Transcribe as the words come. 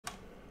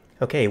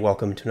Okay,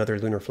 welcome to another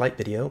lunar flight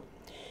video.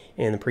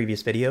 In the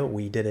previous video,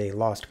 we did a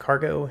lost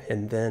cargo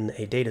and then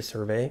a data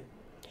survey,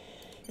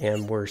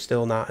 and we're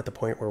still not at the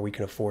point where we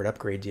can afford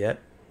upgrades yet.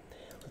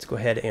 Let's go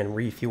ahead and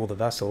refuel the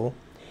vessel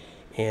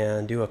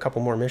and do a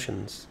couple more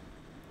missions.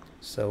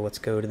 So let's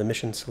go to the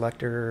mission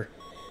selector.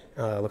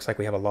 Looks like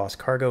we have a lost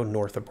cargo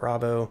north of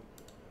Bravo.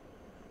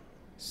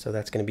 So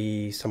that's going to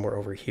be somewhere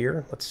over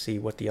here. Let's see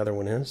what the other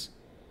one is.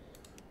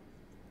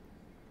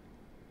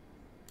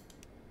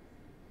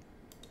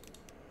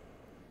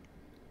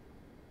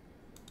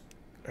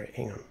 Alright,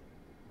 hang on.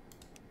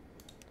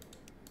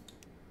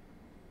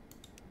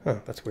 Huh,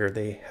 that's weird.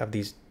 They have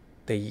these,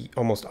 they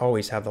almost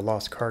always have the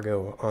lost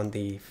cargo on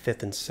the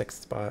 5th and 6th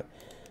spot.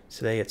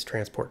 Today it's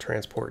transport,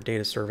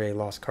 data survey,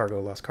 lost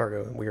cargo, lost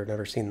cargo. Weird,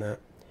 never seen that.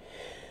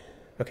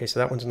 Okay, so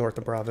that one's north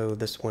of Bravo.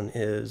 This one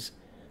is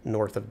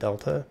north of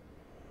Delta.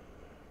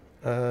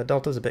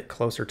 Delta's a bit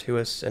closer to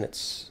us, and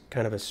it's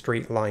kind of a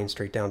straight line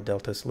straight down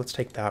Delta, so let's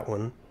take that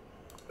one.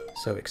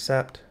 So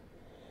accept.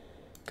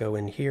 Go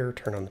in here,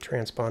 turn on the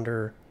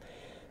transponder.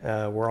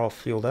 We're all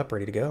fueled up,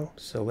 ready to go.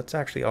 So let's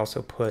actually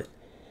also put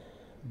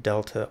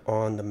Delta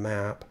on the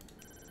map.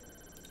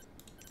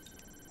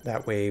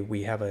 That way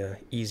we have a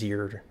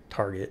easier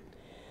target.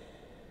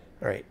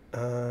 Alright,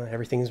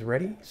 everything's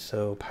ready,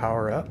 so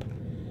power up.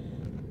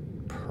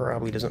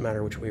 Probably doesn't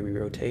matter which way we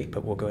rotate,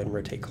 but we'll go ahead and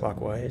rotate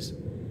clockwise.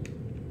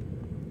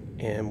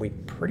 And we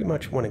pretty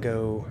much want to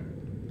go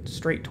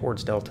straight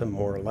towards Delta,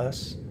 more or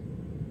less.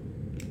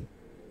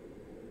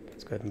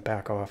 Let's go ahead and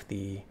back off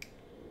the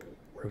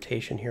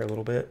rotation here a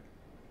little bit.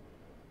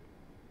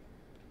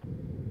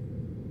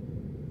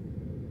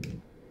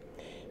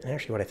 And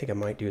actually what I think I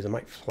might do is I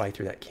might fly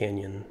through that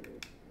canyon.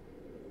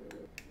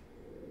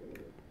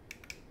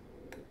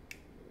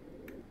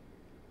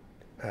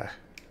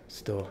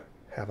 Still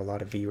have a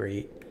lot of V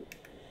rate.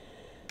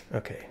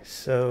 Okay,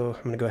 so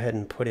I'm going to go ahead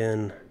and put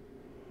in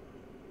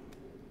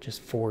just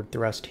forward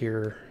thrust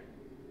here.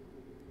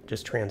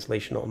 Just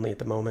translation only at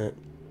the moment.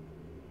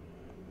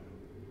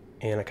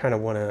 And I kind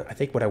of want to, I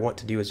think what I want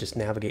to do is just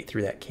navigate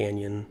through that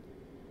canyon.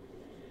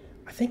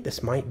 I think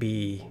this might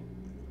be,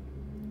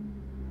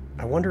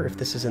 I wonder if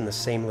this is in the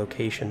same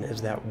location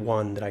as that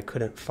one that I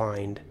couldn't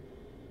find.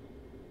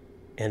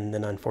 And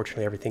then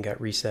unfortunately everything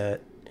got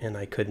reset and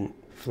I couldn't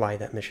fly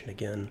that mission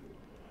again.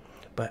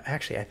 But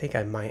actually I think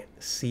I might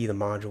see the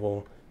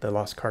module, the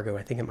lost cargo.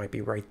 I think it might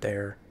be right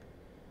there.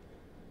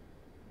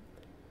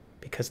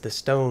 Because the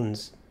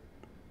stones,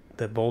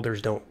 the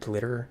boulders don't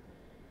glitter,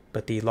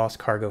 but the lost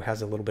cargo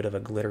has a little bit of a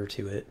glitter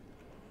to it.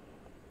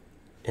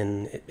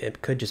 And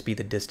it could just be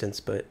the distance,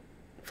 but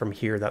from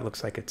here that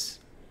looks like it's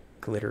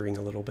glittering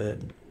a little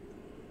bit.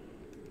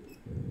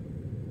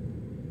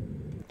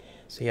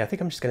 So yeah, I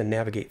think I'm just going to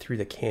navigate through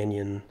the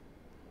canyon.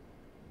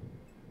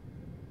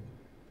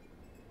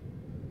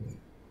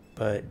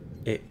 But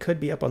it could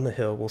be up on the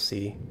hill, we'll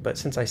see. But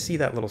since I see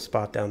that little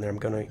spot down there, I'm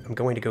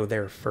going to go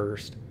there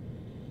first.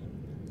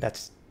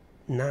 That's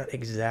not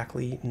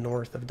exactly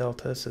north of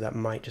Delta, so that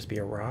might just be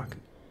a rock,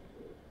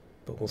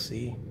 but we'll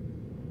see.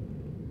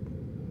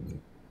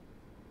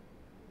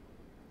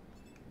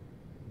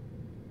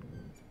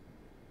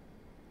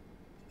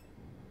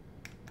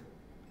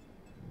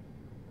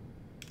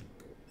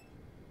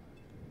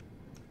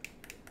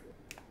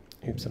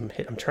 Oops,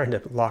 I'm trying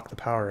to lock the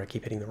power. I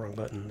keep hitting the wrong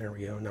button. There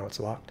we go. Now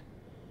it's locked.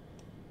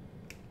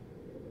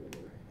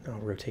 I'll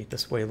rotate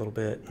this way a little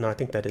bit. No, I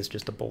think that is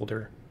just a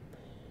boulder.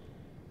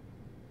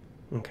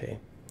 Okay,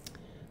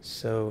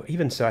 so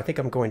even so, I think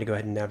I'm going to go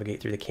ahead and navigate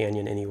through the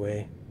canyon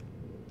anyway.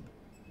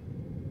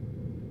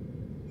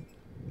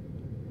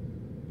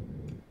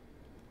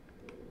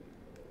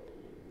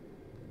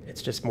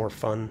 It's just more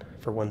fun,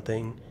 for one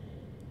thing.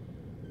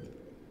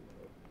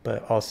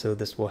 But also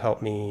this will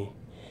help me.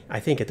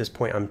 I think at this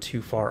point I'm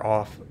too far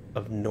off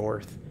of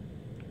north,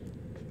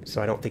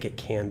 so I don't think it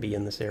can be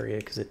in this area,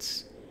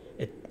 because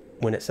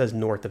when it says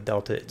north of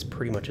Delta, it's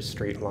pretty much a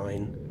straight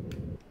line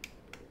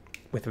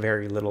with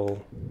very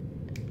little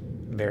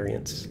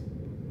variance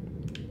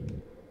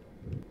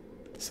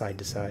side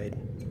to side.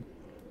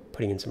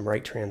 Putting in some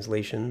right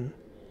translation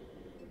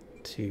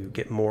to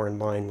get more in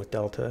line with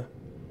Delta.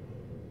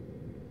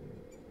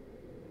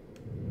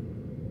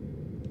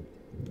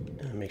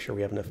 And make sure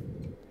we have enough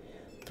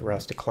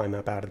thrust to climb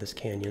up out of this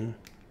canyon.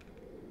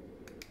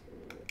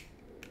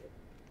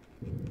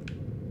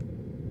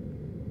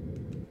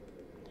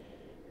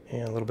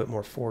 And a little bit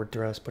more forward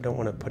thrust, but don't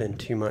want to put in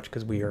too much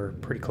because we are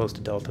pretty close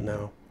to Delta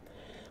now.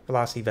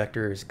 Velocity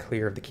vector is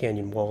clear of the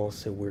canyon wall,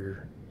 so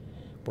we're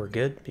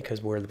good,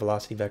 because where the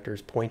velocity vector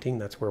is pointing,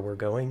 that's where we're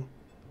going.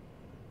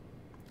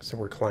 So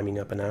we're climbing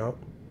up and out.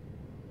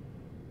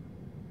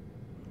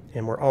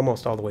 And we're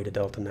almost all the way to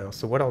Delta now.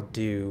 So what I'll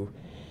do,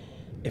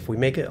 if we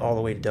make it all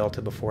the way to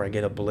Delta before I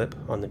get a blip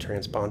on the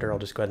transponder, I'll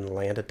just go ahead and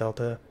land at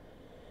Delta,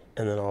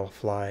 and then I'll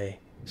fly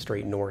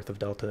straight north of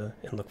Delta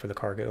and look for the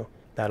cargo.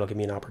 That'll give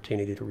me an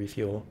opportunity to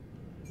refuel.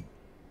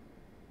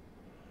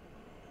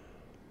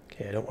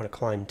 Okay, I don't want to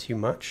climb too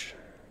much,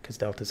 because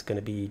Delta's going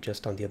to be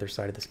just on the other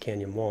side of this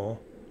canyon wall.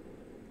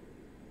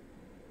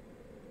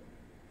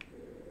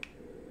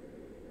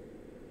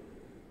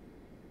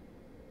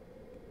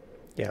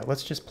 Yeah,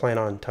 let's just plan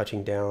on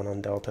touching down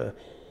on Delta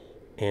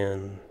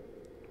and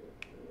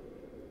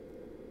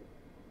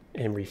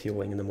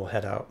refueling, and then we'll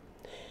head out.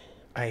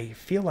 I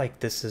feel like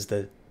this is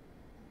the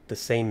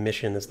same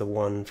mission as the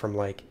one from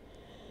like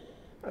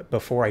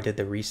before I did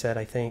the reset,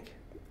 I think.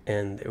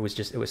 And it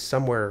was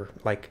somewhere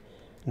like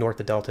north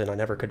of Delta, and I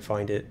never could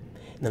find it.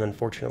 And then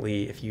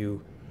unfortunately, if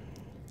you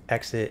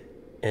exit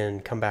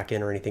and come back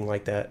in or anything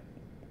like that,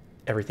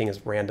 everything is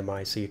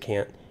randomized, so you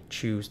can't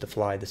choose to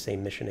fly the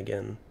same mission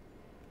again.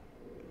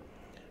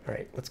 All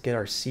right, let's get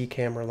our C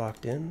camera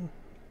locked in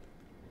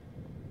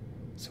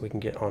so we can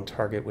get on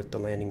target with the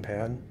landing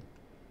pad.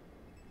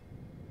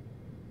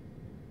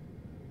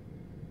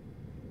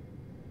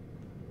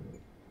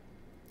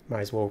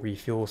 Might as well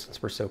refuel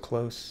since we're so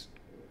close.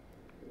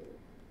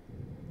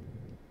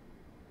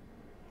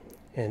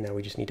 And now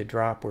we just need to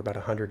drop. We're about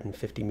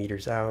 150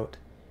 meters out.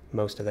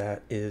 Most of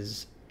that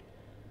is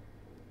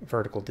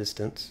vertical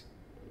distance.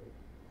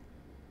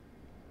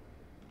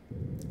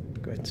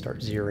 Go ahead and start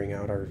zeroing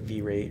out our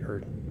V rate,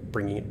 or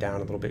bringing it down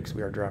a little bit because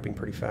we are dropping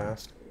pretty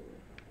fast.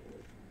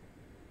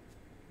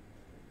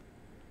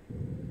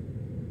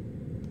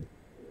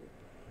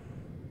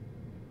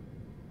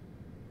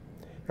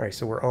 All right,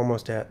 so we're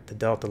almost at the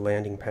Delta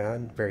landing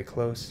pad, very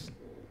close.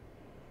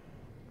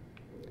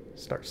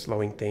 Start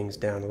slowing things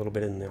down a little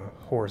bit in the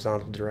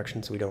horizontal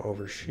direction so we don't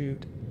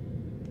overshoot.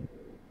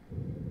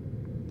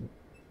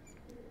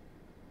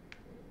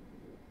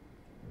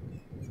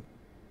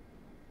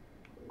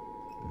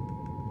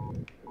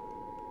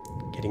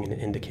 Getting an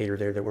indicator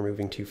there that we're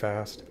moving too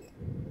fast.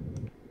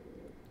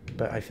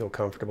 But I feel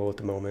comfortable at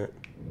the moment.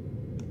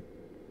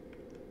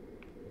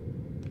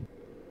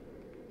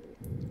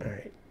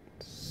 Alright,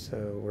 so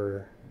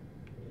we're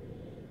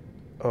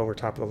over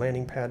top of the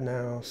landing pad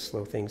now.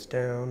 Slow things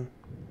down.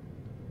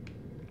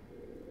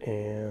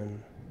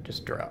 And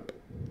just drop.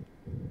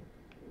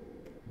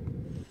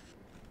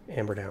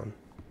 And we're down.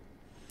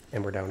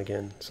 And we're down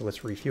again. So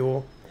let's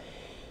refuel.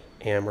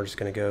 And we're just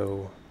going to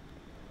go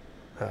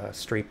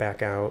straight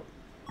back out.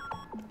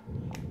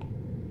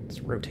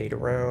 Let's rotate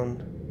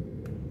around.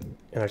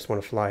 And I just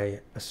want to fly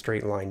a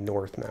straight line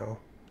north now.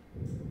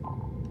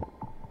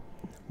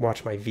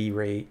 Watch my V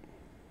rate.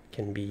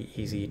 Can be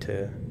easy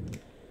to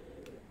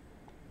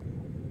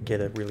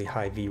get a really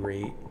high V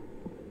rate.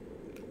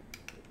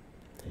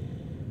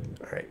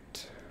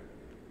 Alright.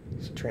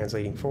 So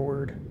translating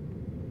forward.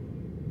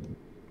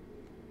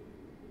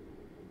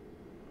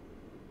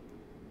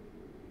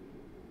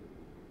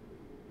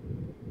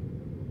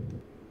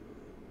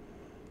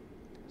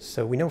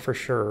 So we know for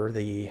sure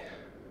the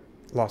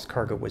lost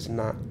cargo was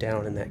not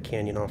down in that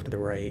canyon off to the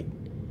right.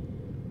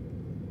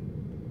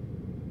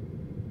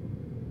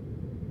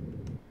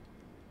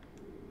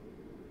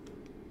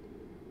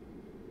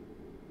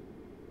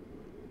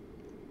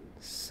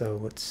 So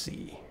let's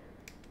see.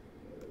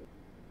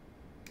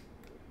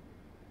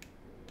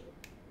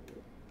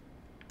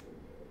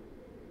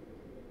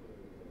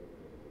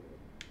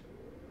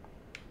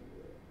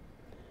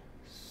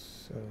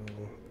 So,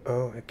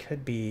 oh, it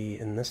could be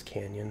in this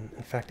canyon.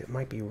 In fact, it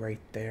might be right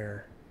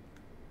there.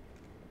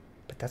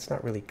 But that's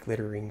not really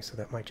glittering, so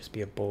that might just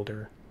be a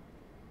boulder.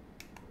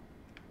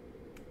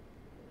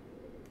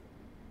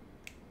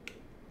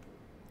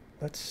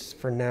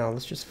 For now,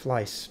 let's just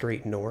fly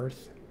straight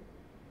north.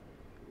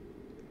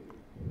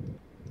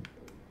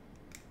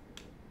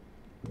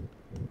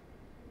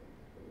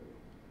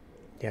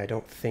 Yeah, I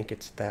don't think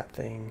it's that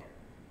thing.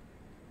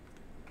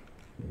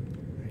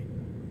 Right.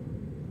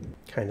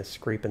 Kind of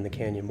scraping the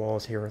canyon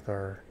walls here with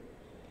our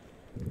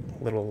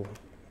little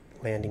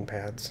landing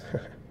pads.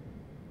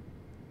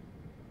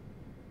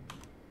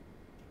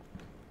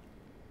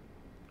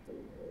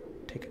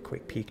 Take a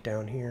quick peek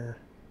down here.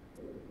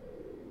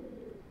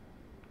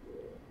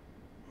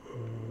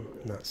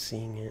 Not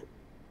seeing it.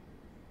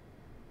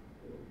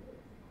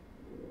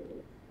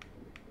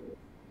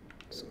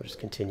 So we'll just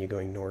continue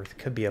going north.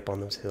 Could be up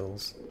on those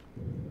hills.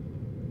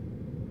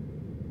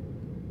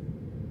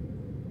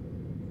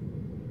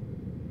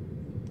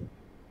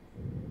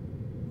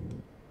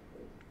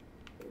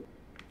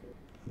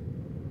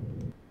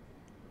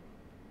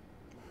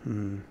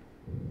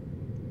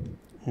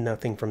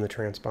 Nothing from the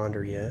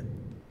transponder yet.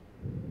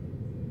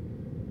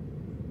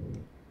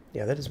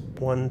 Yeah, that is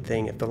one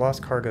thing. If the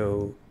lost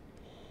cargo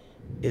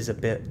is a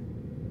bit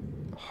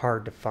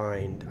hard to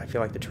find, I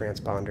feel like the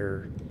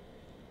transponder...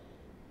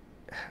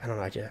 I don't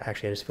know, I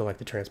just feel like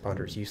the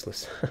transponder is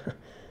useless.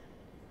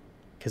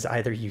 Because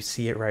either you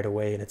see it right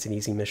away and it's an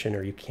easy mission,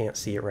 or you can't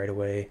see it right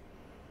away.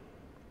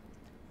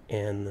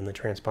 And then the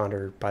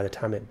transponder, by the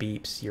time it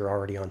beeps, you're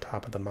already on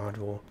top of the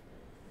module.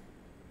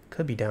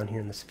 Could be down here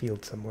in this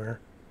field somewhere.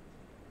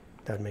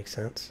 That would make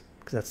sense.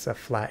 Because that's a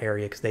flat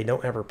area, because they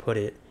don't ever put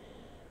it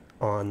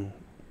on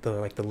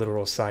the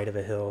literal side of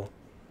a hill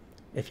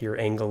if your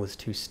angle is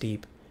too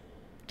steep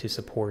to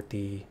support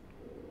the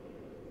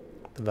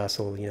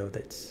vessel. You know,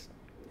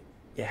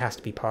 it has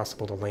to be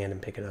possible to land and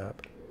pick it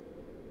up.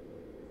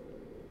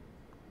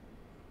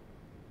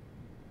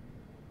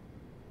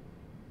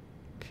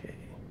 Okay,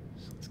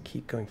 so let's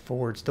keep going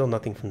forward. Still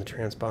nothing from the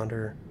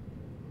transponder.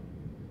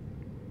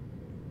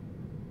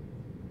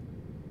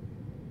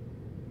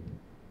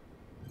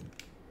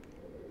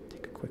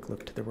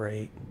 to the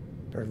right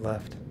or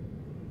left.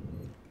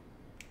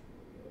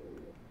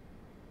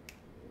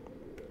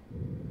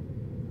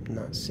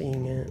 Not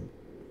seeing it.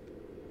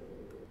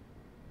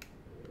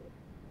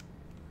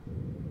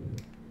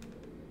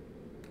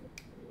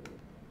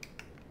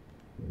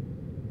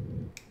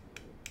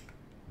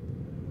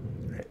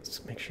 Alright,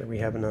 let's make sure we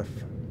have enough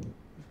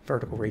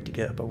vertical rate to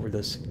get up over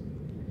this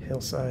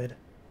hillside.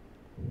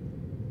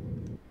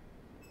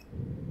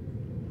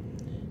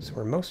 So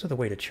we're most of the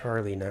way to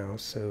Charlie now,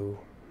 so...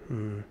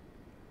 and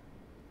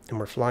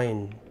we're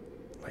flying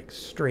like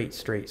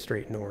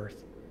straight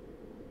north.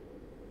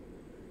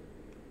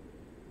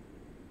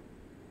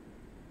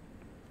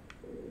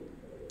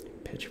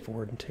 Pitch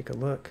forward and take a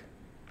look.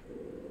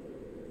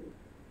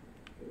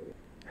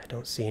 I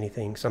don't see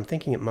anything, so I'm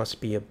thinking it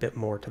must be a bit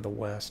more to the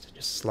west,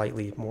 just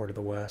slightly more to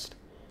the west.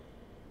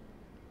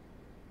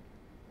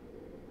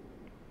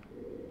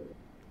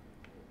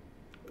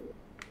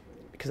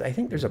 Because I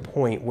think there's a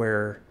point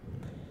where,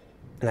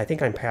 and I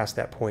think I'm past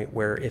that point,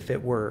 where if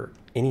it were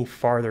any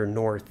farther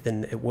north,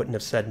 then it wouldn't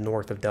have said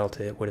north of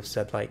Delta, it would have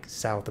said like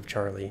south of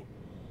Charlie.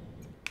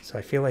 So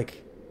I feel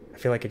like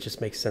it just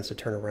makes sense to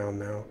turn around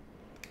now.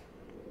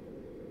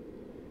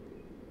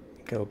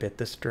 Go a bit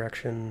this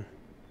direction.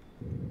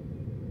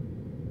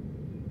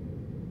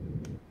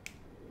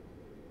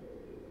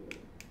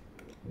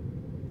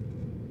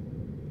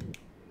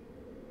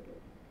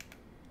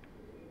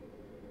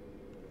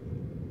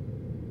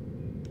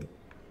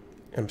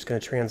 I'm just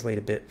going to translate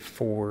a bit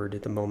forward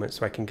at the moment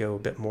so I can go a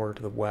bit more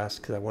to the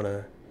west because I want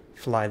to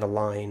fly the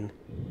line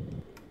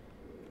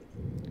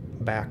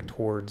back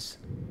towards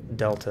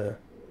Delta.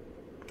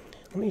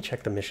 Let me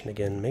check the mission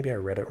again. Maybe I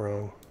read it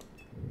wrong.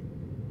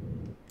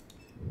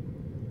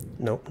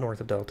 Nope,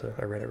 north of Delta.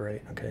 I read it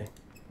right. Okay.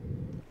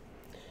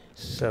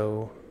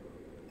 So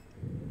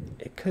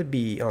it could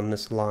be on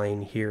this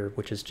line here,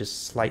 which is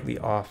just slightly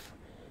off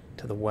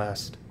to the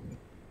west.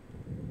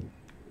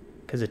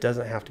 Because it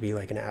doesn't have to be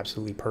like an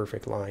absolutely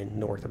perfect line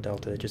north of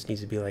Delta. It just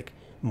needs to be like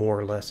more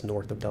or less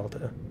north of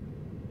Delta.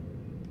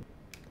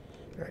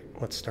 Alright,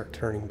 let's start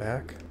turning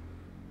back.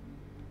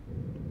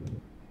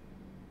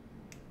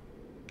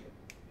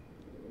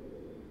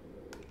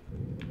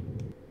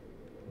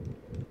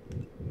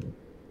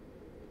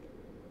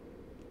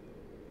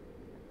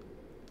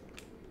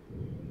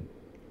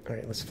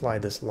 Alright, let's fly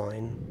this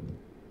line.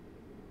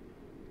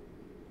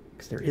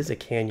 Because there is a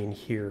canyon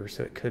here,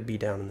 so it could be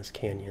down in this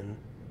canyon.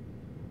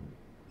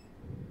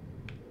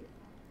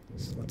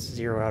 So let's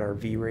zero out our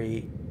V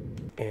rate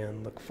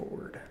and look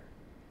forward.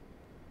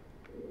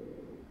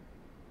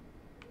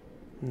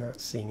 Not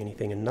seeing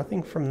anything, and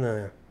nothing from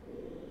the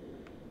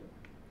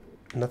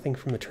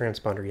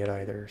transponder yet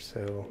either,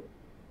 so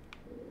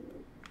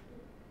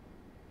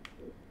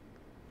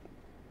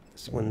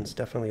this one's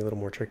definitely a little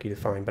more tricky to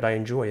find, but I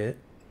enjoy it.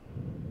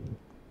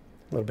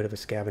 A little bit of a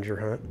scavenger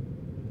hunt.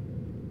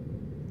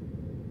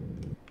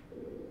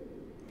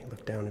 Let me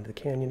look down into the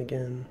canyon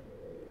again.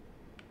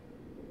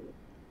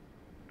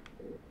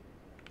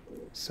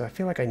 So I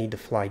feel like I need to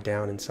fly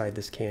down inside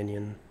this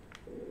canyon.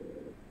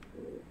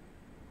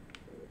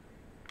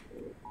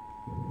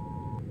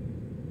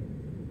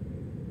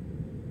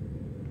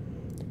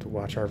 To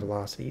watch our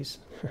velocities.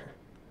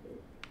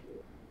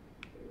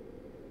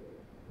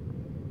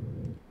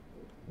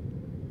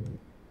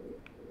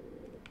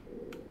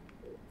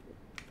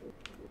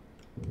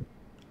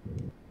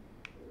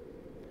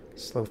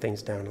 Slow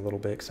things down a little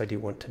bit because I do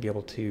want to be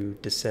able to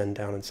descend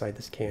down inside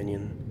this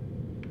canyon.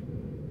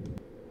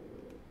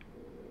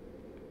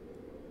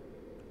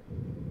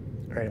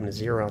 Alright, I'm going to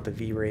zero out the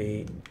V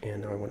rate,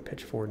 and now I want to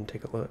pitch forward and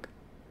take a look.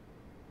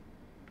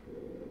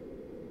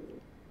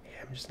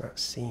 Yeah, I'm just not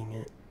seeing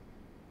it.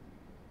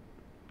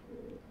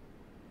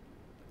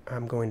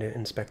 I'm going to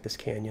inspect this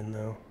canyon,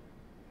 though.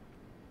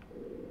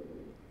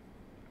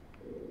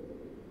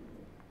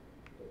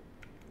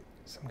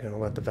 So I'm going to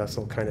let the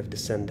vessel kind of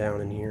descend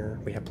down in here.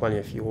 We have plenty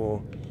of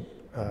fuel,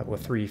 well,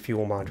 3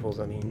 fuel modules,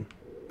 I mean.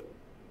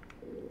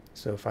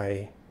 So if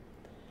I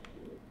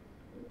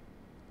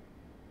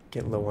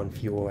get low on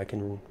fuel, I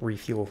can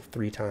refuel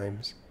 3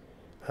 times.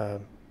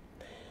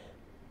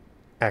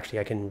 Actually,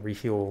 I can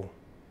refuel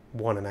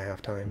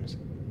 1.5 times.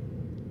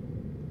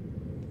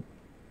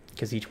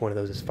 Because each one of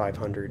those is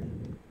 500.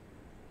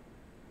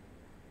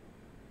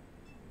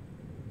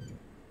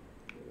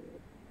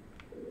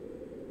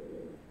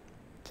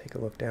 Take a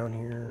look down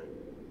here.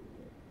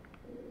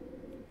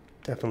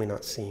 Definitely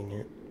not seeing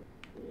it.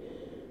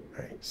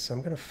 Alright, so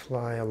I'm going to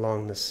fly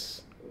along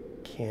this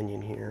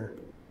canyon here.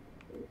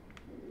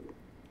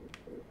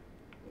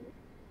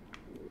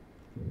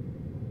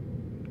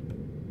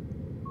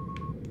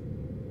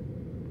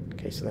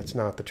 Okay, so that's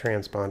not the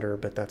transponder,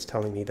 but that's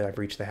telling me that I've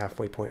reached the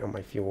halfway point on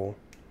my fuel.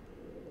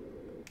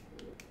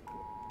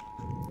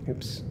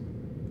 Oops.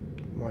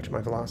 Watch my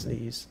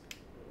velocities.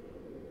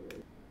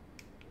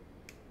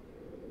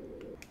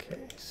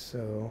 Okay,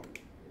 so...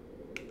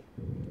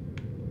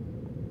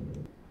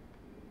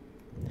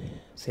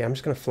 see, I'm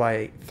just going to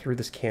fly through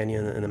this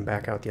canyon and then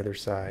back out the other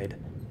side.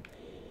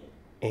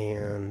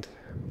 And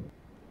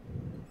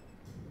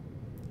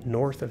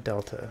North of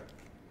Delta.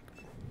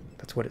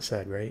 That's what it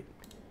said, right?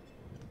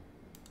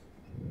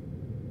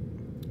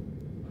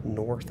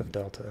 North of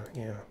Delta,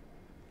 yeah.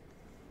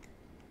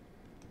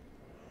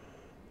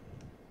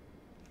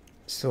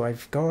 So I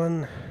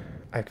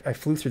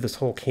flew through this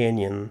whole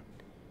canyon,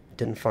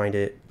 didn't find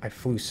it. I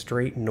flew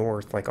straight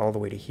north, like all the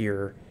way to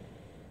here,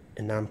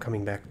 and now I'm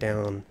coming back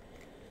down.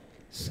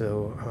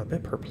 So I'm a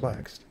bit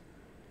perplexed.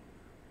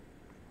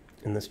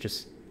 And this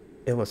just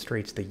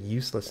illustrates the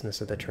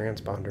uselessness of the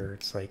transponder.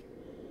 It's like,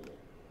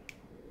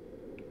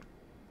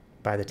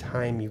 by the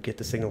time you get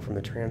the signal from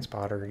the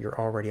transponder, you're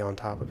already on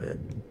top of it.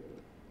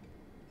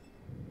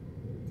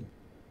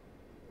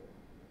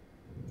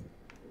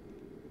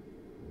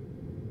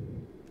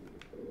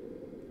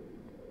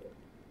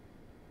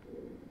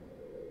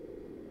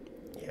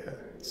 Yeah,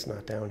 it's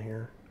not down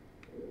here.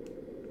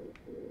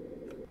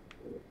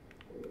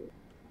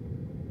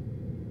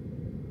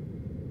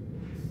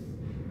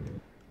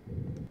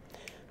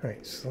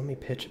 Alright, so let me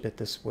pitch a bit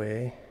this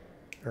way,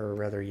 or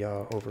rather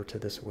yaw over to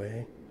this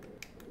way.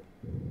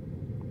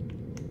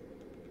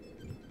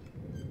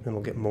 Then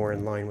we'll get more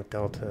in line with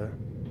Delta.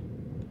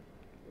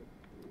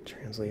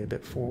 Translate a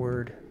bit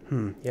forward.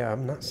 Yeah,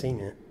 I'm not seeing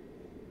it.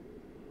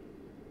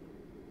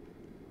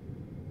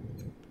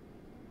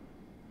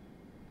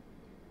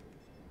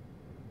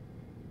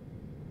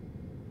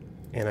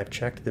 And I've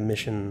checked the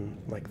mission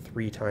like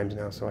 3 times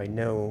now, so I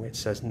know it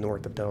says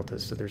north of Delta,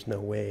 so there's no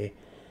way,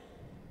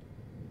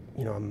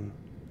 you know, I'm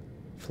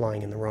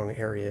flying in the wrong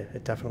area.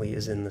 It definitely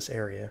is in this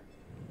area.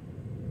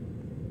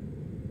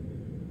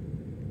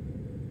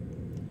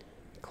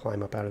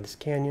 Climb up out of this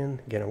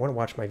canyon. Again, I want to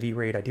watch my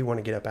V-rate. I do want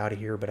to get up out of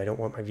here, but I don't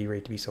want my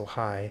V-rate to be so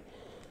high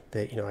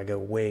that, you know, I go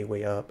way,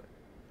 way up.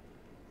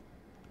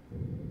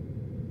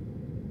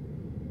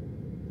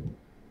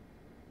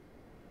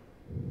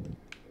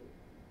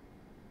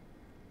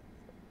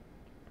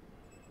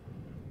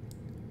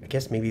 I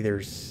guess maybe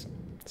there's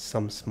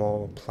some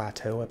small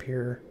plateau up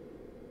here.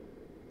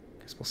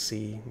 Guess we'll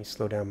see. Let me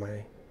slow down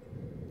my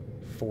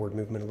forward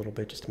movement a little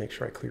bit just to make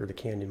sure I clear the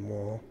canyon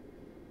wall.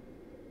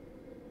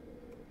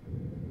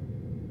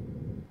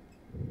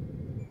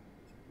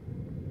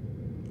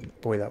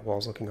 Boy, that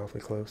wall's looking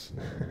awfully close.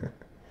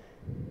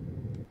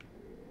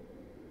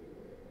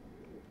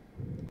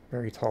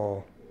 Very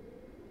tall.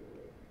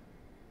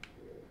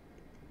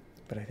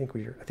 But I think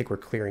we're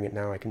clearing it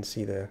now. I can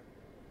see the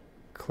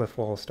cliff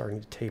wall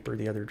starting to taper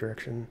the other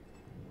direction.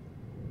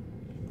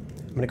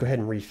 I'm going to go ahead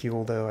and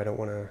refuel, though. I don't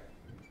want to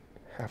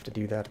have to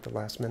do that at the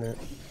last minute.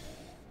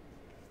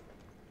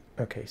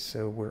 Okay,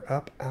 so we're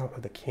up out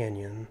of the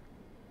canyon.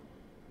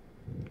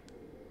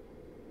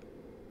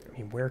 I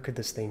mean, where could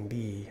this thing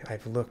be?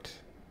 I've looked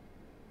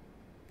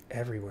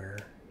everywhere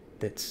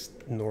that's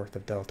north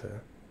of Delta.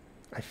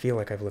 I feel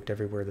like I've looked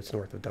everywhere that's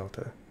north of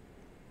Delta.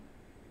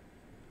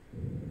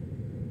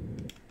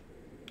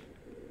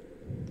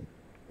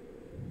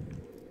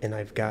 And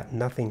I've got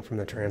nothing from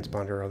the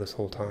transponder all this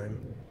whole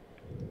time.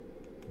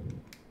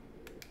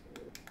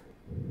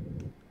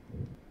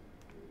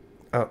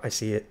 Oh, I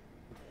see it.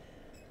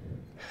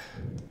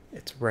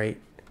 It's right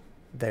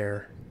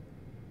there.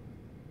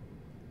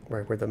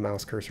 Right where the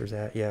mouse cursor's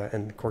at, yeah,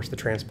 and of course the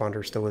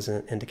transponder still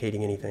isn't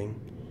indicating anything.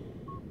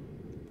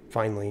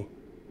 Finally.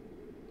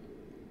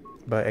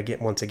 But again,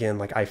 once again,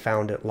 like I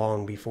found it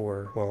long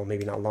before, well,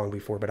 maybe not long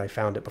before, but I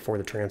found it before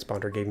the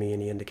transponder gave me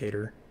any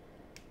indicator.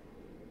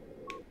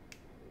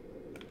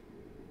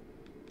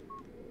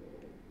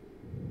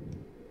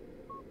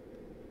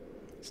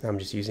 So now I'm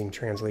just using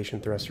translation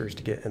thrusters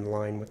to get in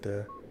line with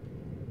the...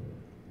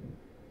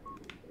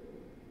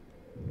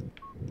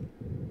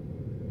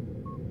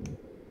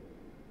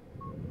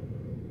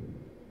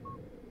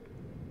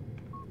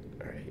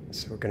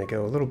 So we're going to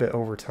go a little bit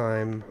over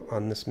time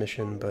on this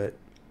mission, but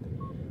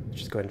let's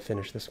just go ahead and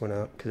finish this one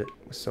up because it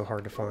was so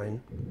hard to find.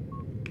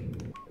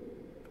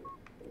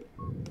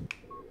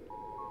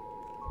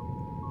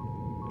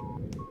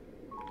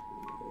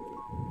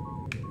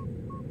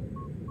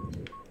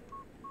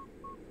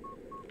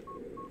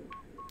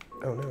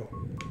 Oh no.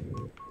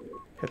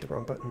 Hit the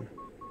wrong button.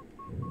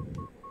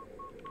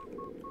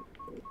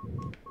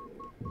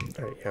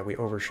 Alright, yeah, we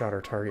overshot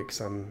our target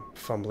because I'm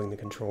fumbling the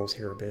controls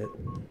here a bit.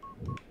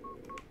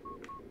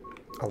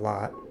 A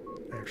lot,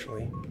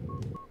 actually.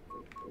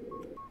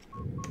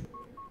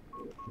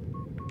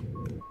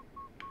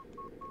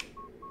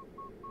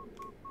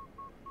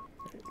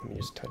 Let me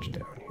just touch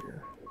down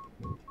here.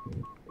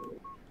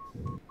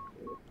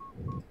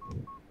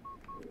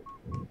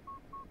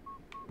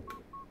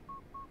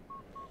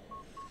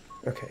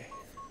 Okay.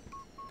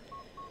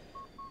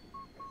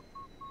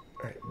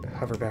 Alright,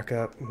 hover back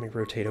up. Let me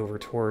rotate over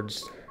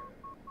towards...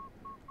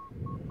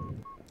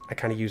 I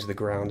kind of use the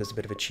ground as a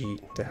bit of a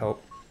cheat to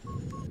help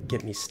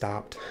get me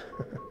stopped.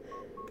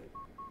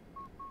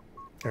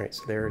 Alright,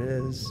 so there it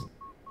is.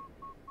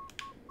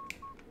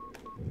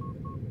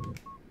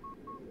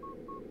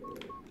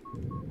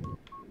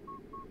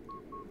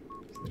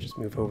 So just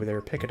move over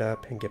there, pick it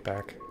up, and get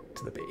back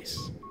to the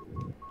base.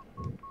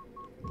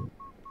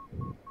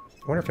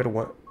 wonder if it'll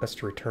want us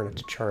to return it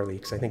to Charlie,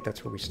 because I think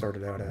that's where we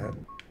started out at.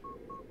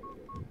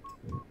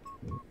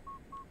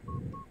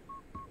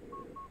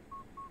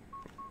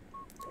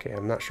 Okay,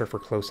 I'm not sure if we're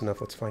close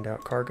enough. Let's find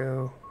out.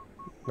 Cargo.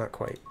 Not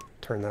quite.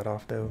 Turn that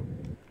off, though.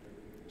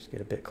 Just get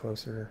a bit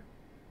closer.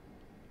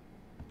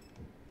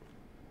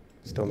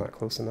 Still not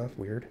close enough.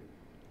 Weird.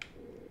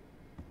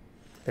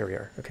 There we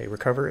are. Okay,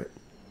 recover it.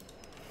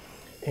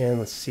 And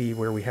let's see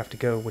where we have to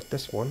go with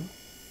this one.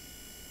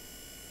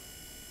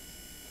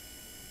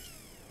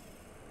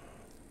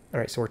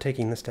 Alright, so we're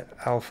taking this to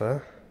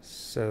Alpha.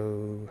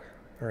 So,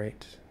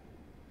 alright,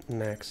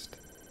 next.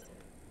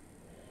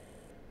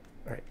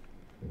 Alright,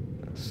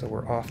 so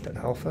we're off to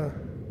Alpha.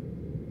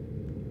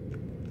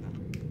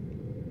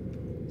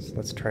 So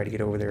let's try to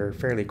get over there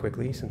fairly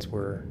quickly since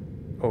we're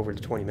over the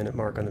 20-minute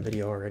mark on the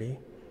video already.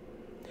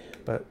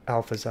 But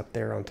Alpha's up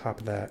there on top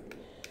of that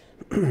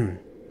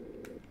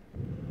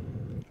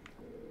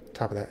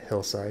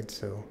hillside,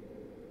 so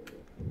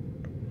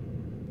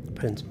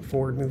put in some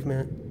forward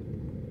movement.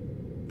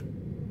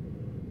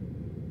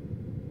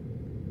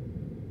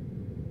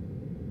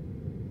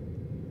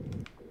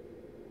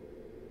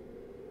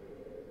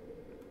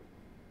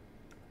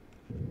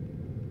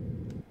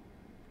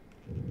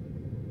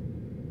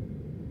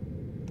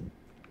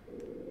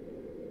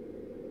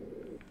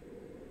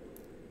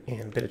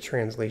 And a bit of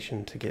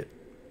translation to get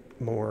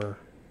more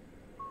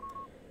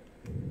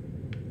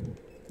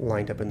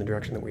lined up in the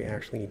direction that we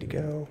actually need to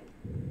go.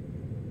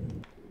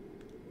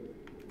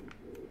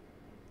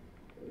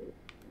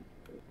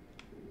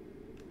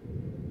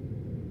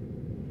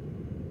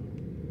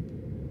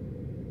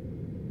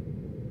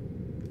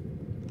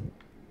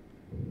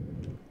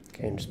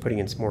 Okay, I'm just putting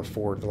in some more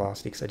forward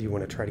velocity because I do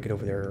want to try to get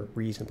over there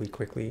reasonably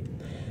quickly.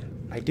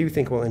 I do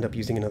think we'll end up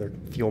using another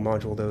fuel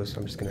module though, so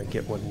I'm just going to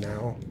get one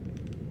now.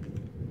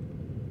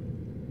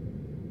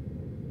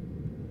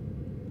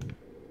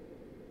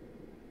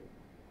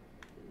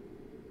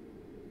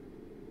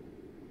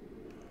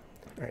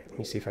 Alright, let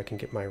me see if I can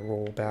get my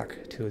roll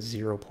back to a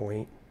 0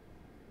 point.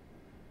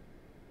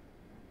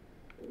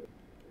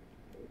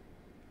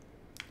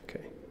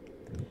 Okay.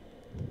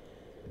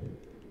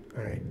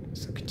 Alright,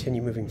 so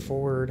continue moving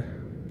forward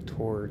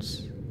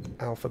towards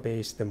Alpha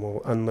Base, then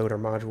we'll unload our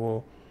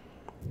module,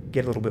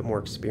 get a little bit more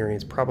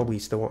experience. Probably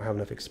still won't have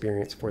enough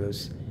experience for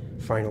those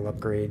final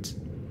upgrades,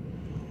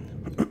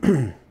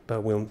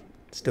 but we'll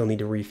still need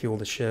to refuel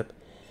the ship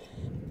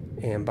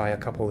and buy a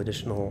couple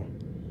additional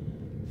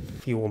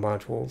fuel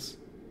modules.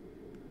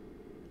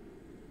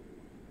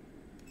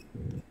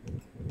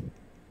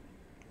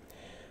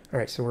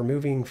 Alright, so we're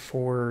moving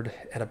forward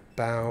at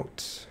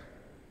about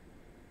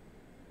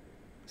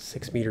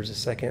 6 meters a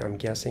second. I'm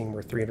guessing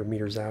we're 300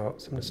 meters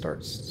out, so I'm going to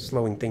start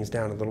slowing things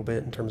down a little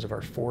bit in terms of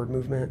our forward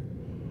movement.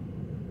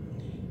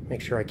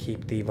 Make sure I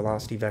keep the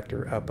velocity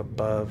vector up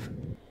above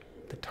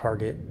the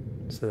target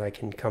so that I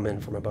can come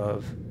in from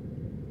above.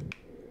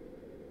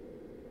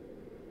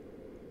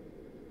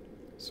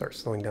 Start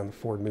slowing down the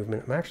forward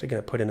movement. I'm actually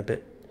going to put in a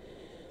bit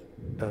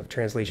of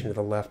translation to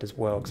the left as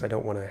well because I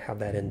don't want to have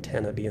that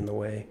antenna be in the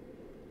way.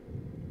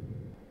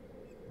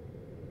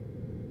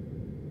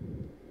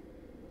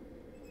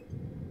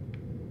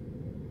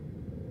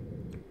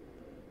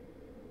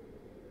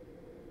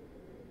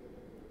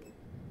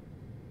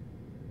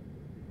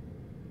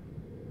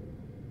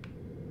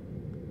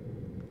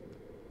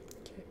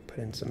 Okay, put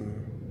in some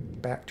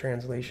back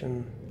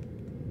translation.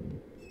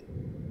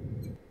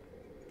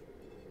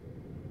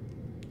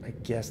 I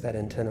guess that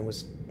antenna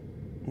was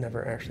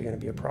never actually going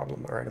to be a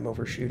problem. Alright, I'm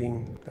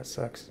overshooting. That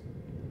sucks.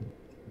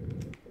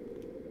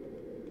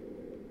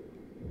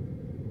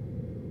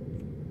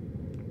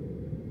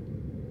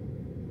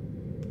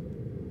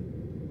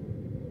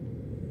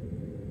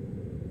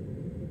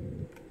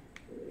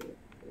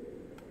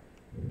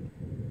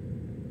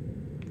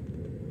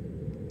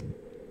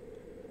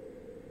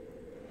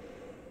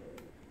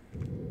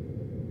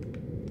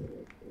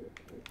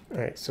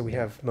 Alright, so we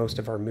have most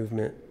of our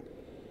movement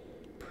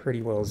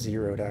pretty well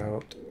zeroed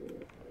out.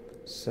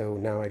 So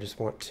now I just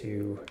want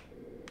to,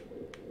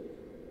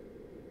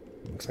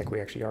 looks like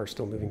we actually are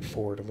still moving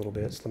forward a little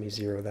bit, so let me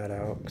zero that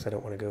out because I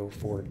don't want to go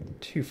forward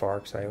too far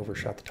because I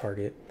overshot the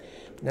target.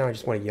 Now I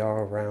just want to yaw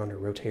around or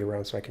rotate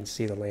around so I can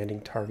see the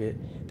landing target.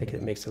 I think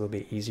it makes it a little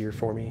bit easier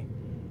for me.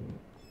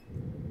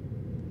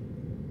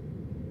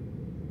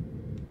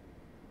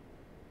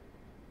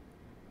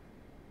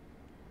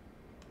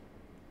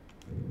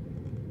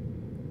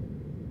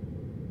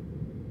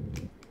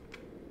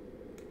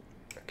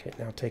 Okay,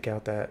 now take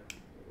out that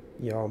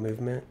yaw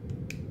movement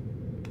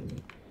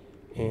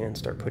and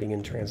start putting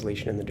in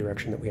translation in the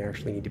direction that we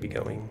actually need to be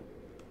going.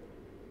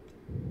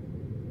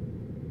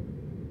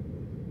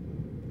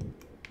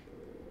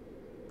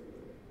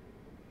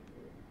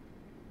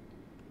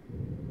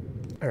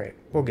 Alright,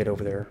 we'll get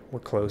over there. We're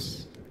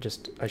close.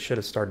 I should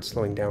have started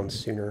slowing down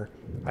sooner.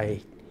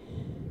 I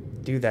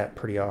do that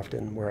pretty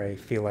often where I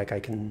feel like I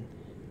can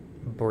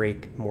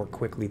brake more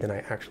quickly than I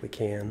actually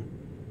can.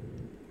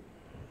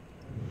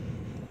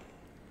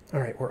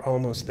 Alright, we're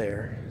almost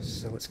there.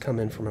 So let's come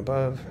in from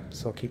above.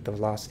 So I'll keep the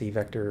velocity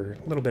vector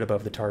a little bit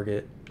above the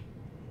target.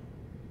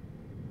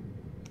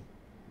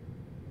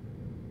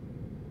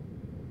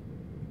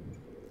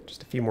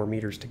 Just a few more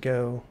meters to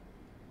go.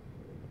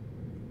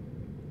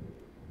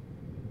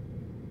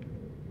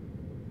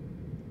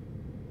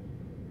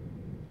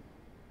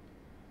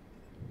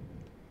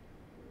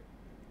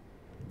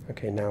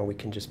 Okay, now we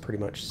can just pretty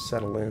much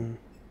settle in.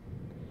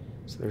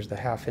 So there's the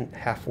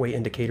halfway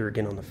indicator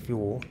again on the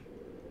fuel.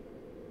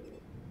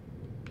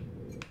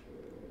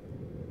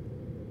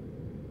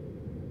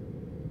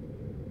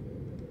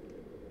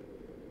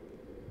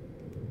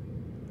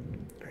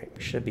 Alright,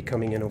 we should be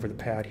coming in over the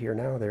pad here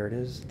now. There it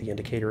is, the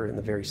indicator in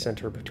the very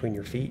center between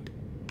your feet.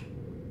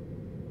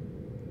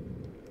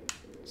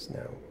 Let's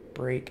now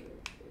brake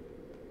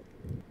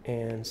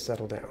and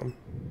settle down.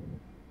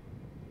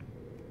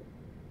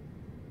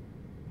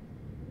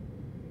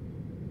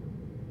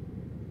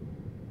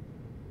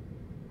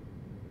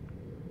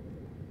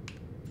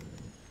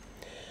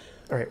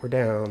 All right, we're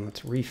down.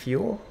 Let's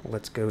refuel.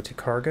 Let's go to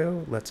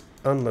cargo. Let's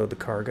unload the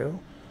cargo.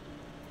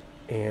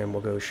 And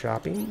we'll go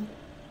shopping.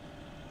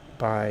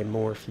 Buy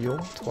more fuel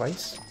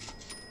twice.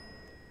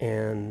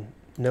 And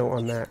no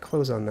on that,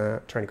 close on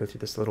that. Trying to go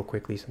through this a little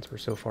quickly since we're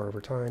so far over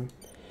time.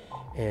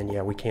 And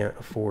yeah, we can't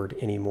afford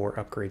any more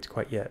upgrades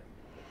quite yet.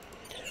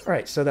 All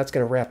right, so that's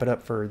going to wrap it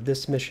up for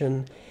this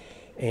mission.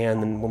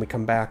 And then when we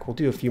come back, we'll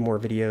do a few more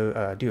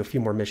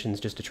missions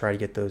just to try to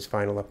get those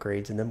final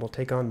upgrades, and then we'll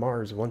take on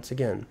Mars once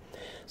again.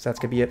 So that's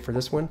going to be it for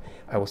this one.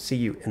 I will see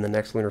you in the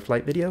next Lunar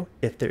Flight video,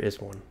 if there is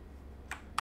one.